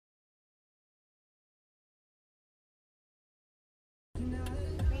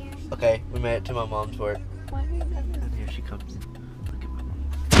Okay, we made it to my mom's work. And here she comes. Look at my mom.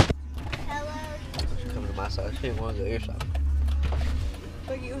 Hello. She's coming to my side. She didn't want to go your side.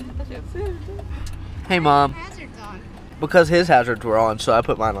 But you have your food. Hey, Mom. Hazards on. Because his hazards were on, so I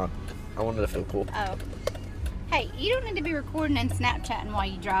put mine on. I wanted to feel cool. Oh. Hey, you don't need to be recording and Snapchatting while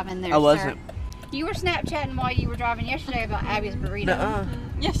you drive in there, I wasn't. Sir. You were Snapchatting while you were driving yesterday about Abby's burrito. Nuh-uh.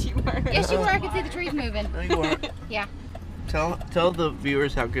 Yes, you were. Yes, you were. I could see the trees moving. No, you weren't. Yeah. Tell the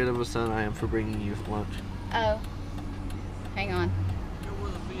viewers how good of a son I am for bringing you lunch. Oh. Hang on.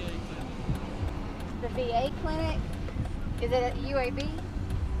 The VA clinic? Is it at UAB?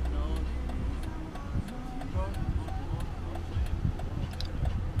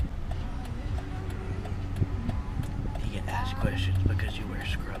 You get asked questions because you wear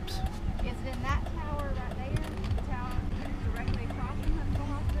scrubs. Is it in that tower right there? The tower directly across from the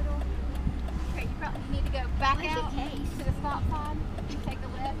hospital? Okay, you probably need to go back out to the stop sign. You take a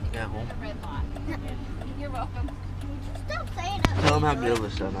left and Yeah, go to the red light. You're welcome. Stop saying that. Tell them how good of a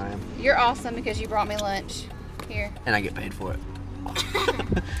son I am. You're awesome because you brought me lunch. Here. And I get paid for it.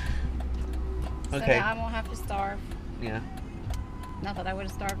 So Okay. now I won't have to starve. Yeah. Not that I would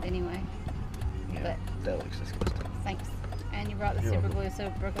have starved anyway. Yeah. That looks disgusting. Thanks. And you brought the You're super welcome. glue so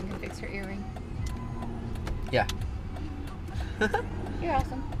Brooklyn can fix her earring. Yeah. You're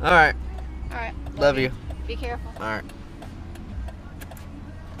awesome. All right. Alright. Love you. Be careful. All right.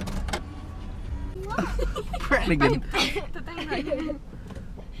 Brannigan. The thing right here.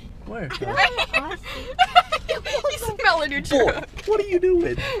 Where? You smell in your Boy, truck. what are you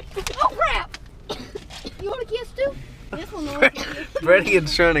doing? Oh crap! You want a kiss too? This one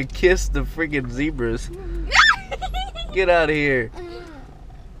Brannigan's trying to kiss the freaking zebras. Get out of here.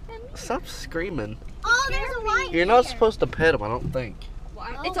 Stop screaming. Oh, there's a light. You're not supposed to pet him, I don't think.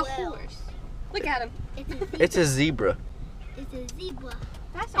 Why? It's a horse. Look at him. It's a zebra. It's a zebra.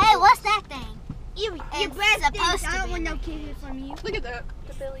 Hey, what's that thing? Your breast's supposed to I don't be want no like- kisses from you. Look at that.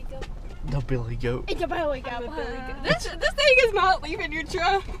 The belly goat. The billy goat. It's a belly goat. This thing is not leaving your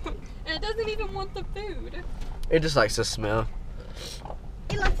truck. And it doesn't even want the food. It just likes to smell.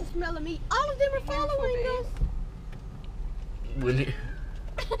 It likes the smell of meat. All of them are following us. When you...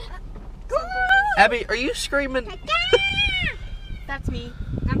 Abby, are you screaming? That's me.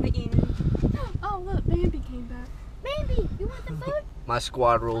 I'm the emu. Oh look, Bambi came back. Bambi, you want the food? My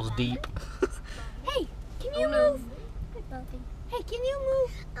squad rolls deep. Hey, can you move? Hey, can you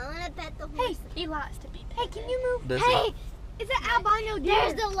move? I want to pet the Hey, horse. He likes to be hey, can you move? This Hey, it's an albino deer.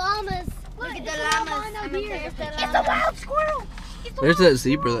 There's the llamas. Look at it's the an llamas. albino deer. There's the It's a llamas. wild squirrel. It's a There's wild that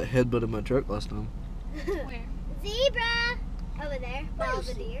zebra that headbutted my truck last time. Where? Zebra. Over there. Where Follow is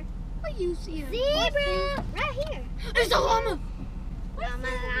the he? deer. What do you see? Zebra. Right here. There's a llama.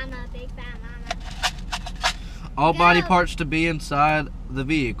 Llama, big fat llama. All body Go. parts to be inside the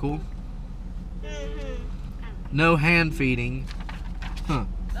vehicle. No hand feeding. Huh.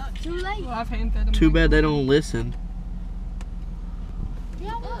 Too late. Well, I've hand fed him. Too bad they don't listen.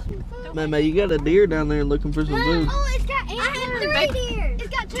 Y'all want some food? Man, you got a deer down there looking for some food. Oh, it's got I antlers. have 3 deer. It's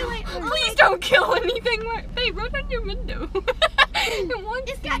got 2 antlers. Please don't kill anything. Babe, roll down your window.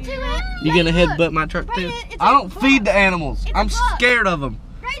 It's got 2 antlers. You gonna Look. headbutt my truck too? Right, it's I a don't buck. feed the animals. It's a I'm buck. scared of them.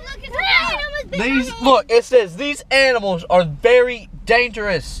 Right, look, it's a buck. These look, it says these animals are very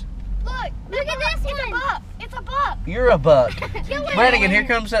dangerous. Look at this one. It's a buck. It's a buck. You're a buck. Kill it. Brannigan, here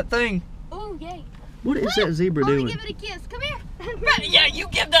comes that thing. Oh, yay. What is that zebra I want to doing? give it a kiss. Come here. Yeah, you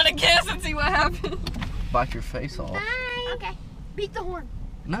give that a kiss and see what happens. Bite your face off. Bye. Okay. Beat the horn.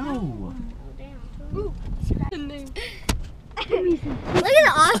 No. Ooh. Look at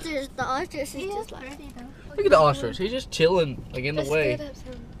the ostrich. The ostrich is just like. Look at the ostrich. He's just chilling, like in the way.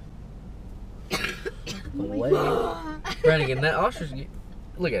 The way. Brannigan, that ostrich.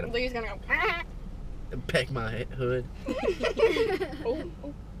 Look at him. Lee's gonna go. Peck my hood. Oh.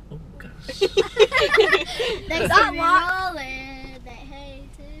 Oh gosh. They stop rolling. They hate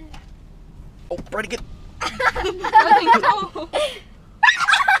it. Oh, Brannigan.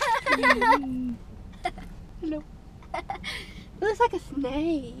 Hello. It looks like a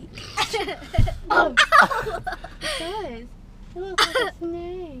snake. Oh. It does. It looks like a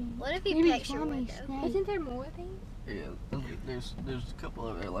snake. What if he Maybe pecks your mommy window? snake. Isn't there more things? Yeah, there's a couple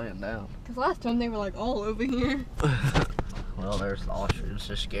of there laying down. Because last time they were like all over here. Well, there's the ostrich. It's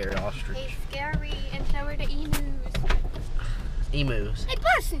a scary ostrich. He's scary, and so are the emus. Emus. Hey,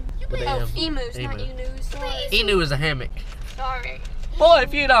 person. You But play. they Oh, have- emus, not emu. emus. Sorry. Emu is a hammock. Sorry. Boy,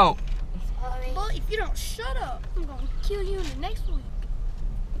 if you don't. Well, if you don't shut up, I'm gonna kill you in the next week.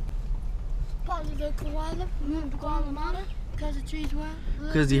 Part of the koala, the koala mama, because the trees were.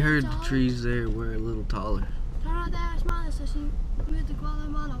 Because you heard the trees there were a little taller. Alright, that's my assistant with the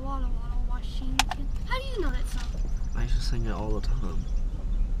Guatemala, Washington. How do you know that song? I used to sing it all the time.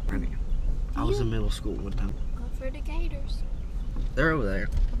 Brannigan. I was in middle school one time. Go for the Gators. They're over there.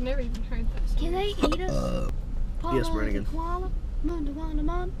 I've never even heard that song. Can they eat us? Yes, Brannigan.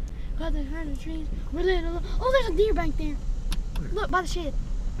 Got the herd of trees. Oh, there's a deer back there. Look, by the shed.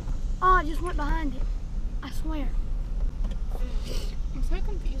 Oh, I just went behind it. I swear. I'm so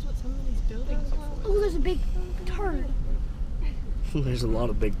confused what some of these buildings are. Oh, there's a big turd. There's a lot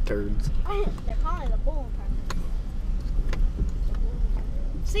of big turds. They're calling it a bull person.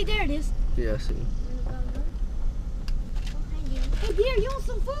 See, there it is. Yeah, I see. Hey, dear, you want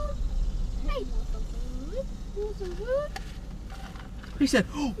some food? Hey, you want some food? He said,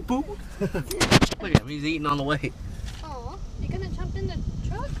 oh, food. Look at him, he's eating on the way. Aw, you gonna jump in the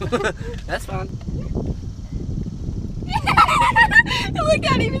truck? That's fine. Look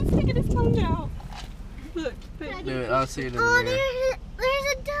at him, he's sticking his tongue out. Look. Dude, I'll see it in the Oh, mirror. there's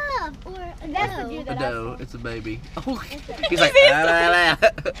a dove. Or a That's the doe. deer A that I doe, saw. it's a baby. Oh, he's like, la la la.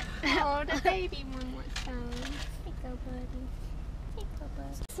 Oh, the baby one more time.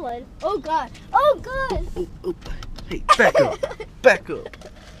 This one. Oh, God. Oh, God. Oh, oh. Hey, back up. Back up.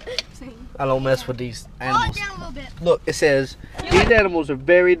 Same. I don't mess with these Hold it animals. down a little bit. Look, it says, these animals are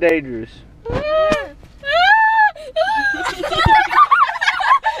very dangerous.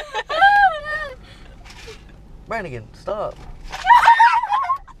 Brannigan, stop.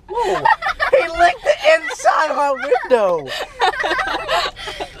 Whoa, he licked the inside of my window.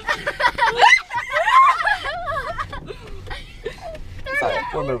 Sorry,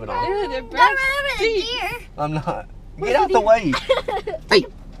 we're moving on. Ew, their Don't breath run over the stinks. deer. I'm not. Get out the way. Hey,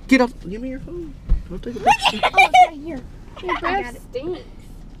 get up. Give me your phone. Go take a picture. Oh, it's right here. Your breath stinks.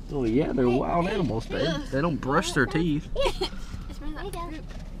 Oh yeah, they're wild animals, babe. They don't brush their teeth. It smells like poop.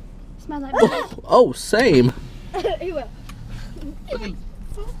 It smells like Oh, same. He will.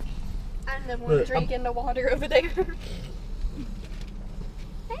 I'm the one Look, drinking the water over there.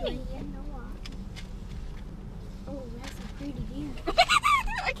 Hey. Oh, that's a pretty deer.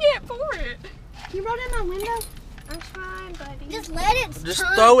 I can't pour it. You rolled in my window? I'm trying, buddy. Just let it. Just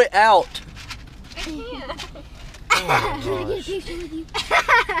throw it out. I can't. Oh Can I get a my gosh. picture with you?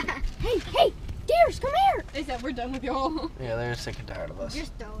 Hey, deers, come here. They said we're done with y'all. Yeah, they're sick and tired of us.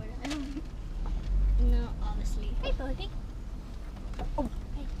 Just throw it. No, honestly. Hey, buddy. You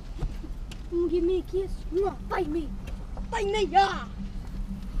wanna give me a kiss? You wanna fight me? Fight me, yeah!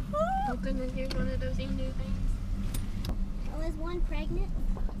 Oh goodness, you're one of those Hindu things. Oh, is one pregnant?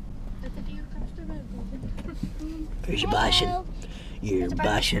 That's a deer across the road. Who's Hello. You're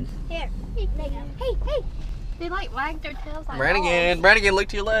bashing. Here. Hey. They like wag their tails like Brannigan, look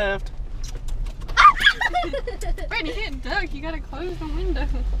to your left. Brandy, get Doug, you gotta close the window.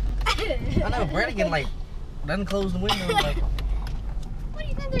 I know, Brannigan, like, doesn't close the window. Like, What do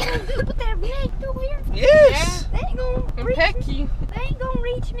you think they're gonna do? Put their leg through here? yes! They ain't gonna And reach peck me. you. They ain't gonna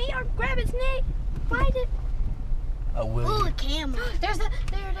reach me or grab its neck. Fight it. Oh, will Oh, you? a camel. There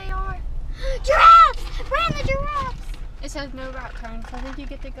they are. Giraffes! Ran the giraffes. It says no route turn, so I think you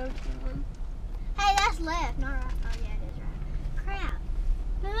get to go to one. Hey, that's left. No, right. Oh, yeah, it is right. Crap.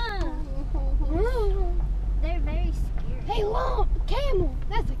 They're very scary. Hey, look, camel.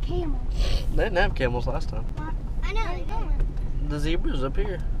 That's a camel. They didn't have camels last time. I know they don't. The zebra's up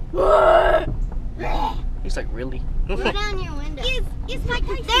here. He's like, really? Roll down your window. It's like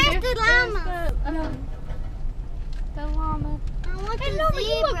there's the llama. The llama. I want Hey, the Llama,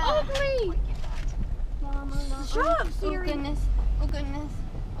 you look zebra. ugly. Llama. Shut up, Oh Siri. goodness. Oh goodness.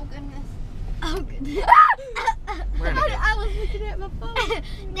 Oh goodness. Oh, good. Brannigan. I was looking at my phone.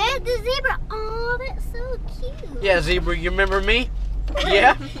 There's the zebra. Oh, that's so cute. Yeah, zebra, you remember me?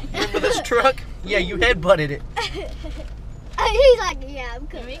 Yeah? Remember this truck? Yeah, you headbutted it. He's like, yeah, I'm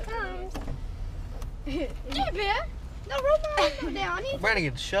Here coming. he comes. Yeah, bear. No, roll my window down.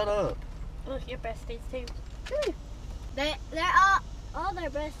 Brannigan, shut up. Look, your besties too. They're all their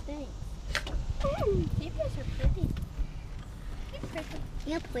best things. Zebras are pretty.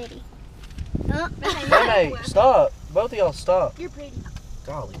 You're pretty. Oh, Hey, stop. Both of y'all stop. You're pretty.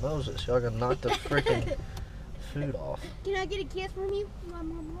 Golly Moses, y'all gonna knock the freaking food off. Can I get a kiss from you?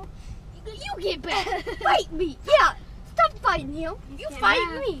 you get back. Fight me. Yeah. Stop fighting him. You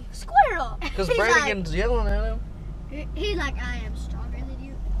fight me. Square up. Because He's Brannigan's yelling at him. He's like, I am stronger than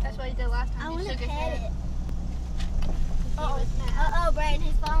you. That's what he did last time. I He want to shook his pet head. it. He was mad. Uh-oh, Brayden,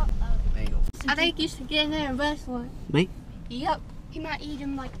 his fault. There you go. I think you should get in there and wrestle him. Me? Yep. He might eat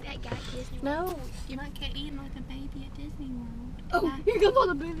him like that guy at Disney World. No, you might get eaten like a baby at Disney World. Oh, here comes all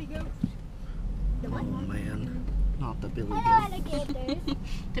the baby goats. Oh, man. Not the Billy Hello, Goat. alligators.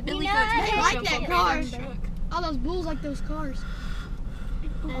 The Billy know, Goat's I gonna like jump that over car. the truck. All those bulls like those cars.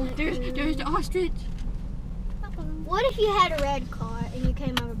 There's the ostrich. What if you had a red car and you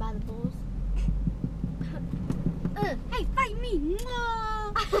came over by the bulls? Hey, fight me!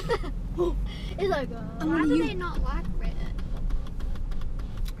 No. It's like, Why do they not like red?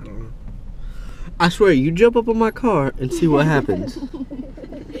 I don't know. I swear, you jump up on my car and see what happens. Is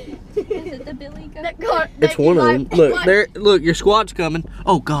it the Billy goat? That car. It's one of them. Look, there. Look, your squad's coming.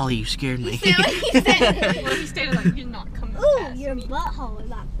 Oh golly, you scared me. Well, he stated like you're not coming ooh, past your me. butthole in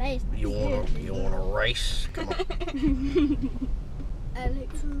my face. You wanna race? Come on.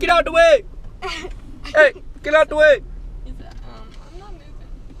 Alex. Get out the way! Hey, get out the way! Is that, I'm not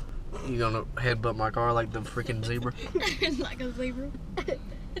moving. You gonna headbutt my car like the freaking zebra? Like a zebra.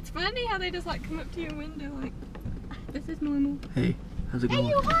 It's funny how they just like come up to your window like, this is normal. Hey, how's it Hey, going?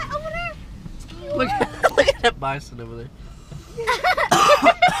 you hot over there? Look at that bison over there.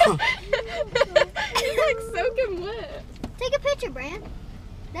 He's like soaking wet. Take a picture, Brand.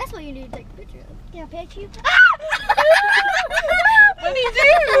 That's what you need to take a picture of. Can I pet you? What'd he do?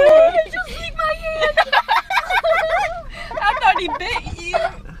 He just licked my hand. I thought he bit you.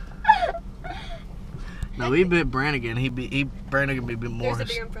 No, he bit Brannigan. Brannigan be more There's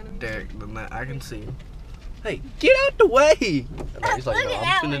a deer in front of you. hysteric than that. I can see him. Hey, get out the way! He's like, Look no, at I'm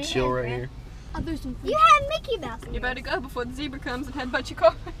that gonna one chill here, right Brand. here. Oh, there's some. You had Mickey Mouse. You better go before the zebra comes and headbutt your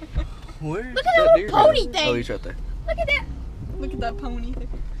car. Where? Look at that little pony thing. Oh, he's right there. Look at that. Look at that pony. Look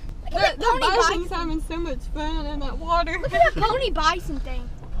at that The pony bison's bison. having so much fun in that water. Look at that pony bison thing.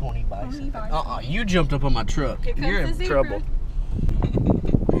 Pony bison. Pony bison. You jumped up on my truck. Here comes You're the in zebra. trouble.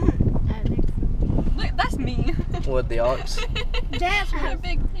 Look, that's me. What, the ox? That's That what.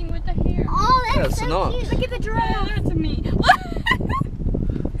 big thing with the hair. Oh, Yeah, that's it's an so ox. cute. Look at the giraffe. Yeah, that's me.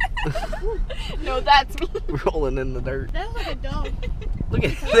 No, that's me. Rolling in the dirt. That's like a dog. Look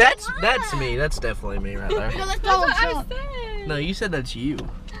at that's me. That's definitely me right there. No, that's That's Donald what I Trump. said. No, you said that's you.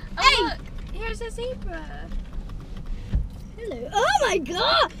 Oh, look, here's a zebra. Hello. Oh my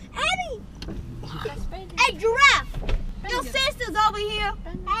God, Abby. That's Brandon. Hey, giraffe. Your sister's over here.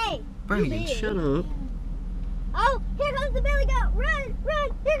 Hey. Brannigan, big. shut up. Oh, here comes the billy goat. Run, run.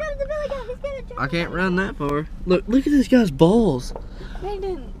 Here comes the billy goat. He's gonna jump. I can't run that far. Look at this guy's balls.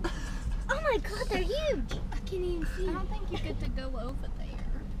 Brandon. Oh my God, they're huge. I can't even see. I don't think you get to go over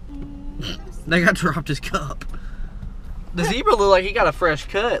there. That guy dropped his cup. The zebra look like he got a fresh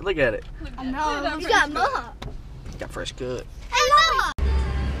cut. Look at it. Look I at know. that He's fresh got a mohawk. Got fresh cut. Hey, mohawk.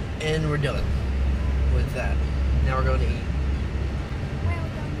 And we're done with that. Now we're going to eat. Where are we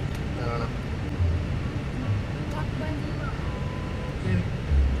going? I don't know. Talk about Maybe.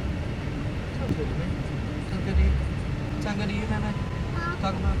 Sounds good to me. Sounds good to you? Sound good to you, man?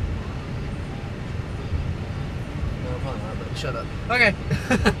 Talk about it? No, probably not, but shut up. Okay.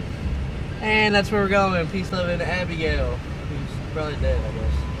 And that's where we're going. Peace, love, and Abigail. Who's probably dead, I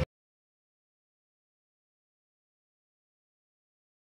guess.